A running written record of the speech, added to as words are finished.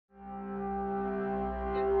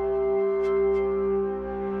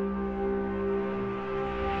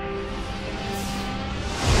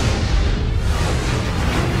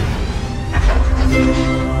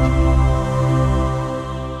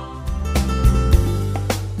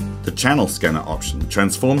Channel Scanner option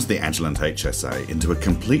transforms the Agilent HSA into a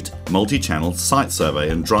complete multi-channel site survey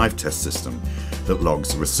and drive test system that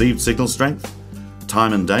logs received signal strength,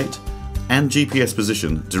 time and date, and GPS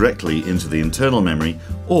position directly into the internal memory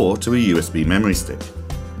or to a USB memory stick.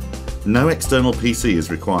 No external PC is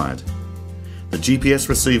required. The GPS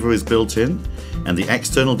receiver is built in, and the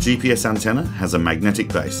external GPS antenna has a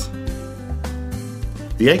magnetic base.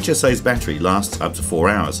 The HSA's battery lasts up to 4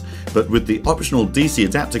 hours, but with the optional DC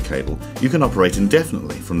adapter cable, you can operate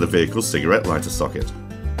indefinitely from the vehicle's cigarette lighter socket.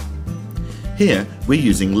 Here, we're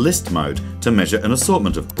using list mode to measure an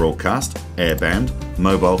assortment of broadcast, airband,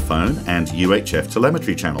 mobile phone, and UHF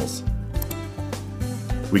telemetry channels.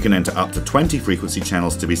 We can enter up to 20 frequency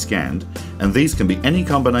channels to be scanned, and these can be any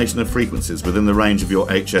combination of frequencies within the range of your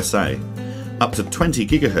HSA, up to 20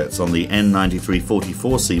 GHz on the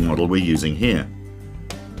N9344C model we're using here.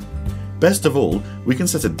 Best of all, we can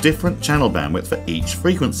set a different channel bandwidth for each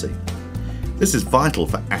frequency. This is vital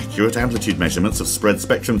for accurate amplitude measurements of spread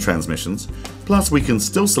spectrum transmissions, plus we can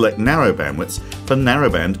still select narrow bandwidths for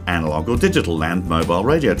narrowband analog or digital land mobile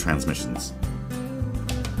radio transmissions.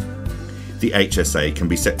 The HSA can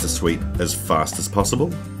be set to sweep as fast as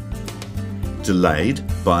possible, delayed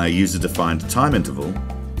by a user-defined time interval,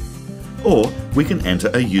 or we can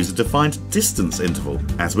enter a user-defined distance interval,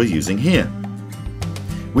 as we're using here.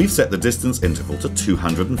 We've set the distance interval to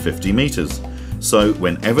 250 meters, so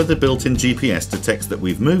whenever the built-in GPS detects that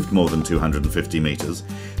we've moved more than 250 meters,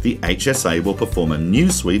 the HSA will perform a new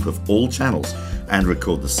sweep of all channels and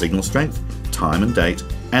record the signal strength, time and date,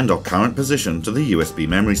 and our current position to the USB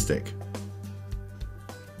memory stick.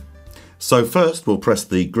 So first we'll press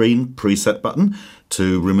the green preset button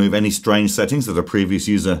to remove any strange settings that a previous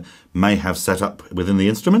user may have set up within the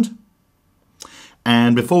instrument.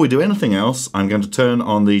 And before we do anything else, I'm going to turn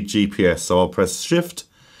on the GPS. So I'll press Shift,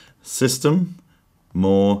 System,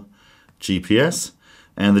 More, GPS,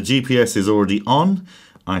 and the GPS is already on.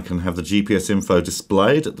 I can have the GPS info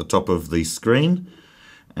displayed at the top of the screen.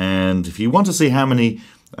 And if you want to see how many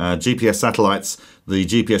GPS satellites the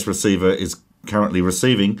GPS receiver is currently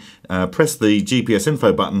receiving, press the GPS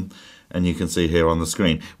info button and you can see here on the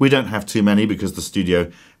screen. We don't have too many because the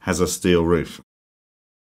studio has a steel roof.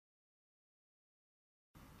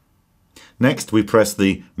 Next we press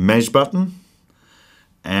the Mesh button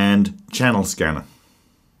and Channel Scanner.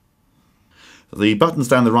 The buttons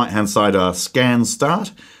down the right hand side are Scan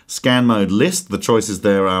Start, Scan Mode List. The choices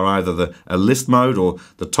there are either a list mode or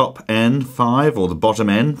the top N5 or the bottom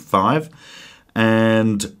N5.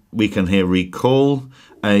 And we can here recall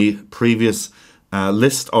a previous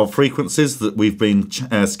list of frequencies that we've been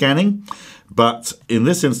scanning. But in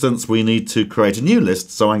this instance we need to create a new list,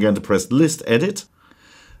 so I'm going to press List Edit,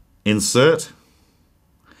 Insert,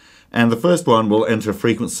 and the first one will enter a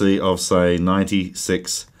frequency of say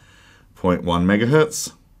 96.1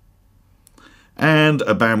 megahertz and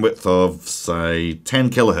a bandwidth of say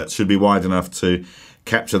 10 kilohertz. Should be wide enough to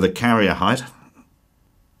capture the carrier height.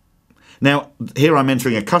 Now here I'm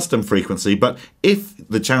entering a custom frequency, but if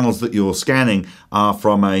the channels that you're scanning are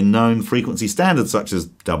from a known frequency standard such as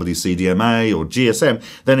WCDMA or GSM,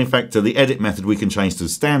 then in fact the edit method we can change to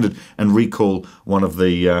standard and recall one of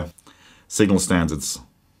the signal standards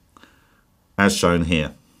as shown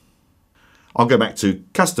here. I'll go back to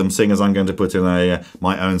custom, seeing as I'm going to put in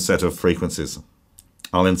my own set of frequencies.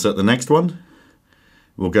 I'll insert the next one.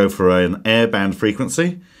 We'll go for an airband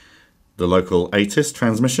frequency, the local ATIS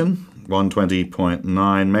transmission, 120.9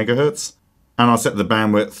 megahertz, and I'll set the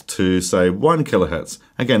bandwidth to say 1 kilohertz.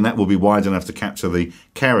 Again, that will be wide enough to capture the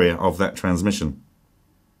carrier of that transmission.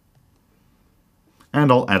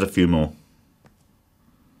 And I'll add a few more.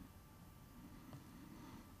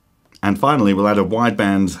 And finally, we'll add a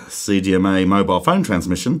wideband CDMA mobile phone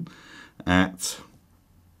transmission at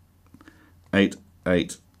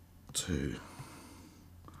 882.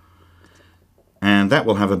 And that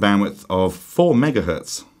will have a bandwidth of 4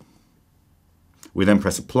 megahertz. We then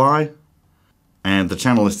press Apply, and the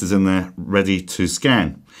channel list is in there ready to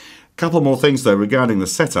scan. A couple more things though regarding the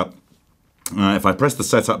setup. If I press the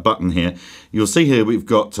Setup button here, you'll see here we've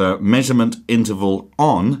got Measurement Interval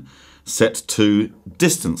On set to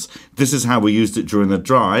Distance. This is how we used it during the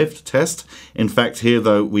drive test. In fact, here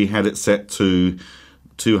though we had it set to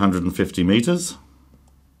 250 meters.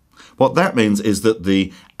 What that means is that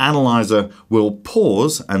the analyzer will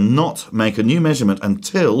pause and not make a new measurement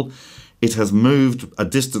until it has moved a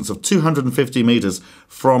distance of 250 meters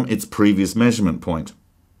from its previous measurement point.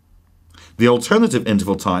 The alternative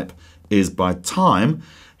interval type is by time.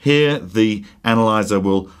 Here the analyzer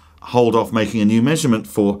will hold off making a new measurement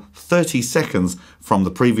for 30 seconds from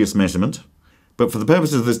the previous measurement, But for the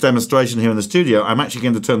purposes of this demonstration here in the studio, I'm actually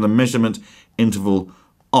going to turn the measurement interval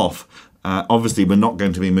off. Obviously, we're not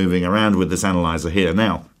going to be moving around with this analyzer here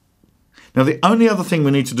now. Now, the only other thing we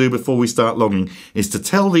need to do before we start logging is to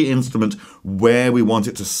tell the instrument where we want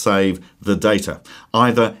it to save the data,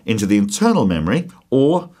 either into the internal memory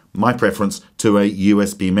or, my preference, to a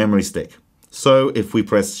USB memory stick. So if we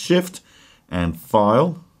press Shift and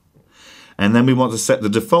File, and then we want to set the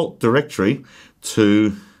default directory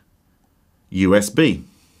to USB.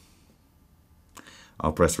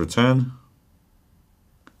 I'll press Return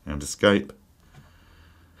and Escape.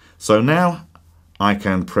 So now I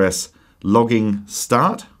can press Logging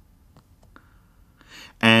Start,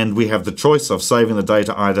 and we have the choice of saving the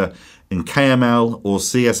data either in KML or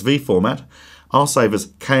CSV format. I'll save as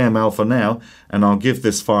KML for now, and I'll give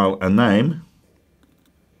this file a name.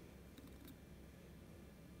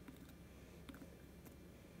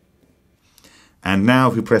 And now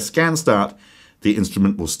if we press Scan Start, the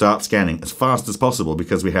instrument will start scanning as fast as possible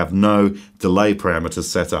because we have no delay parameters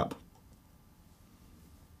set up.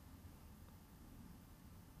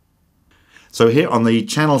 So here on the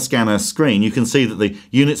channel scanner screen, you can see that the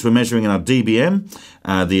units we're measuring in our dBm,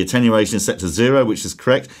 the attenuation is set to 0, which is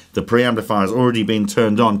correct. The preamplifier has already been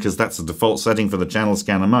turned on because that's the default setting for the channel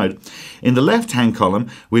scanner mode. In the left-hand column,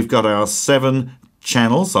 we've got our 7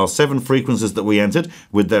 channels, our 7 frequencies that we entered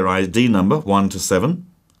with their ID number, 1 to 7.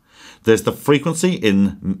 There's the frequency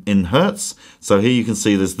in hertz. So here you can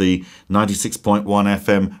see there's the 96.1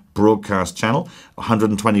 FM broadcast channel,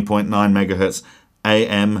 120.9 megahertz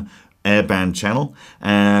AM airband channel,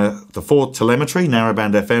 the 4 telemetry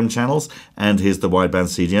narrowband FM channels, and here's the wideband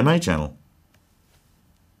CDMA channel.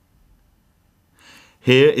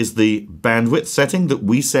 Here is the bandwidth setting that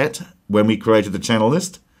we set when we created the channel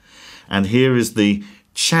list, and here is the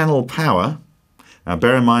channel power. Now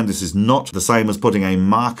bear in mind this is not the same as putting a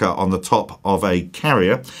marker on the top of a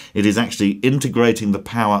carrier. It is actually integrating the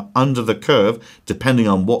power under the curve depending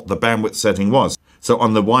on what the bandwidth setting was. So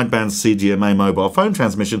on the wideband CDMA mobile phone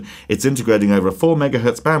transmission, it's integrating over a 4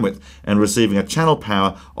 megahertz bandwidth and receiving a channel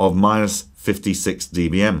power of minus 56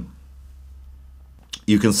 dBm.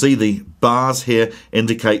 You can see the bars here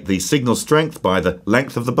indicate the signal strength by the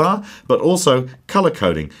length of the bar, but also color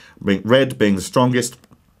coding, red being the strongest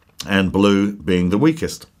and blue being the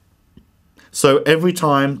weakest. So every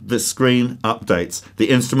time the screen updates,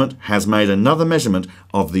 the instrument has made another measurement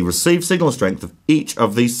of the received signal strength of each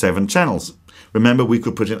of these 7 channels. Remember, we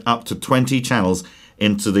could put in up to 20 channels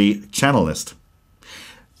into the channel list.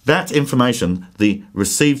 That information, the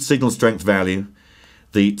received signal strength value,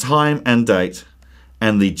 the time and date,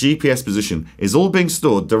 and the GPS position is all being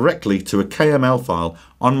stored directly to a KML file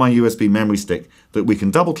on my USB memory stick that we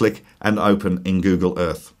can double-click and open in Google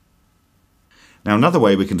Earth. Now, another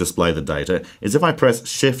way we can display the data is if I press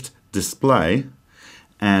Shift Display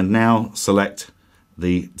and now select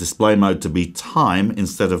the display mode to be time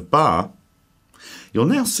instead of bar, you'll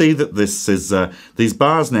now see that this is these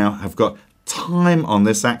bars now have got time on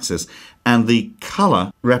this axis, and the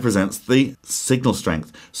color represents the signal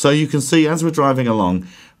strength. So you can see as we're driving along,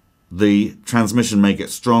 the transmission may get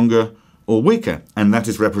stronger or weaker, and that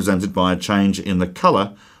is represented by a change in the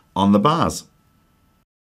color on the bars.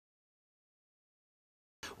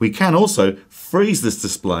 We can also freeze this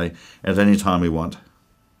display at any time we want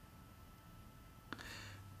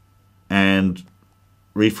and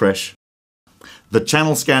refresh. The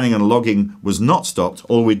channel scanning and logging was not stopped.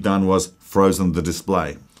 All we'd done was frozen the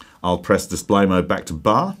display. I'll press display mode back to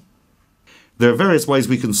bar. There are various ways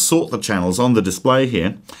we can sort the channels on the display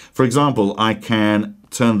here. For example, I can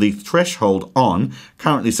turn the threshold on,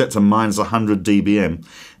 currently set to minus 100 dBm,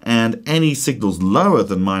 and any signals lower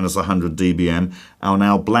than minus 100 dBm are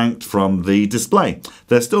now blanked from the display.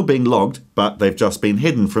 They're still being logged, but they've just been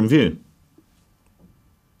hidden from view.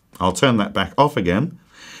 I'll turn that back off again.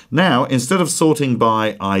 Now, instead of sorting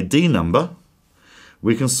by ID number,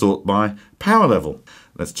 we can sort by power level.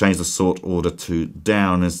 Let's change the sort order to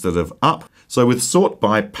down instead of up. So with sort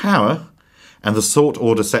by power and the sort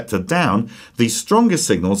order set to down, the strongest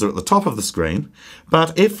signals are at the top of the screen.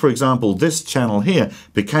 But if, for example, this channel here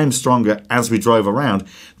became stronger as we drove around,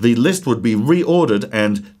 the list would be reordered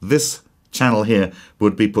and this channel here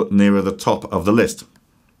would be put nearer the top of the list.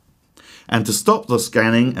 And to stop the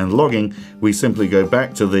scanning and logging, we simply go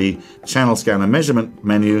back to the channel scanner measurement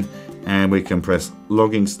menu and we can press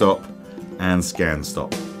logging stop and scan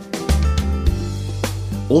stop.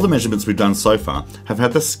 All the measurements we've done so far have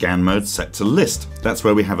had the scan mode set to list. That's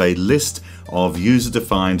where we have a list of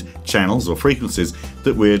user-defined channels or frequencies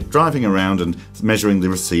that we're driving around and measuring the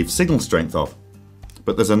received signal strength of.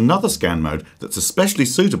 But there's another scan mode that's especially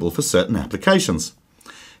suitable for certain applications.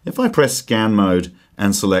 If I press scan mode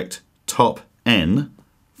and select top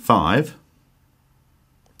N5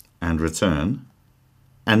 and return,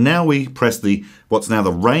 and now we press what's now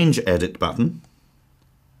the range edit button.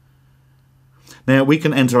 Now we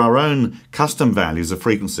can enter our own custom values of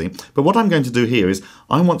frequency, but what I'm going to do here is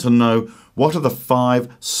I want to know what are the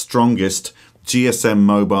 5 strongest GSM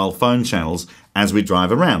mobile phone channels as we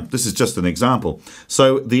drive around. This is just an example.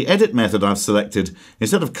 So the edit method I've selected,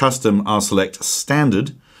 instead of custom, I'll select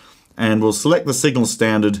standard, and we'll select the signal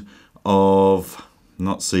standard of,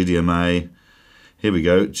 not CDMA, here we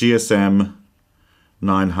go, GSM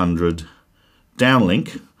 900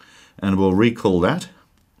 downlink, and we'll recall that.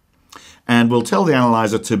 And we'll tell the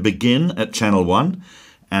analyzer to begin at channel 1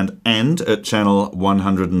 and end at channel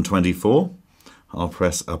 124. I'll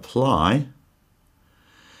press apply.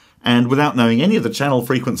 And without knowing any of the channel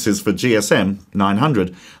frequencies for GSM 900,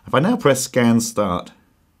 if I now press scan start,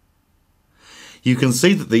 you can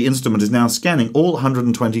see that the instrument is now scanning all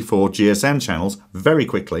 124 GSM channels very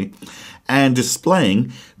quickly and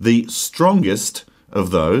displaying the strongest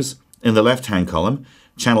of those in the left-hand column.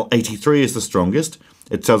 Channel 83 is the strongest.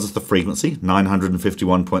 It tells us the frequency,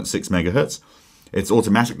 951.6 megahertz. It's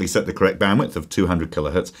automatically set the correct bandwidth of 200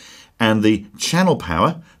 kilohertz. And the channel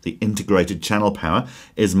power, the integrated channel power,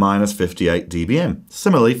 is minus 58 dBm.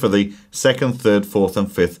 Similarly for the second, third, fourth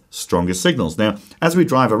and fifth strongest signals. Now, as we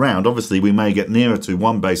drive around, obviously we may get nearer to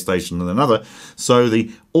one base station than another, so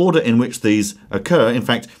the order in which these occur, in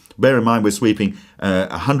fact, bear in mind we're sweeping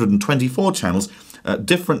 124 channels,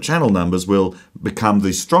 different channel numbers will become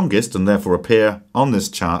the strongest and therefore appear on this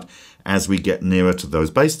chart as we get nearer to those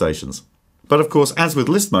base stations. But of course, as with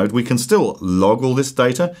list mode, we can still log all this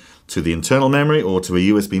data to the internal memory or to a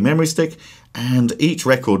USB memory stick, and each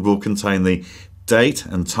record will contain the date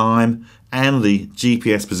and time and the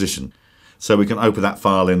GPS position. So we can open that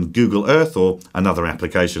file in Google Earth or another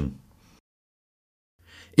application.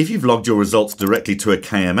 If you've logged your results directly to a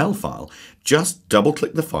KML file, just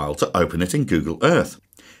double-click the file to open it in Google Earth.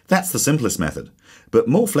 That's the simplest method, but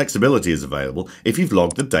more flexibility is available if you've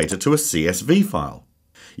logged the data to a CSV file.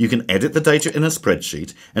 You can edit the data in a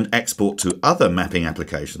spreadsheet and export to other mapping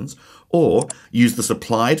applications, or use the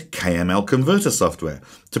supplied KML converter software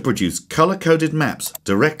to produce color-coded maps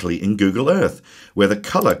directly in Google Earth, where the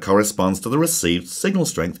color corresponds to the received signal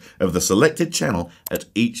strength of the selected channel at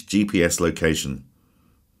each GPS location.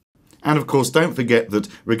 And of course, don't forget that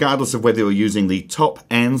regardless of whether you're using the top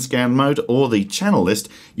N scan mode or the channel list,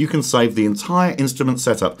 you can save the entire instrument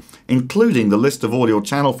setup, including the list of all your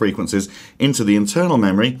channel frequencies, into the internal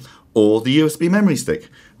memory or the USB memory stick.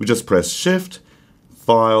 We just press Shift,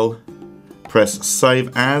 File, press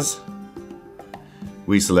Save As,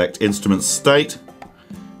 we select Instrument State,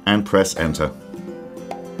 and press Enter.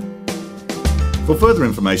 For further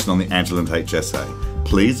information on the Agilent HSA,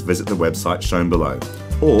 please visit the website shown below,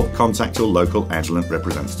 or contact your local Agilent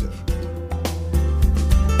representative.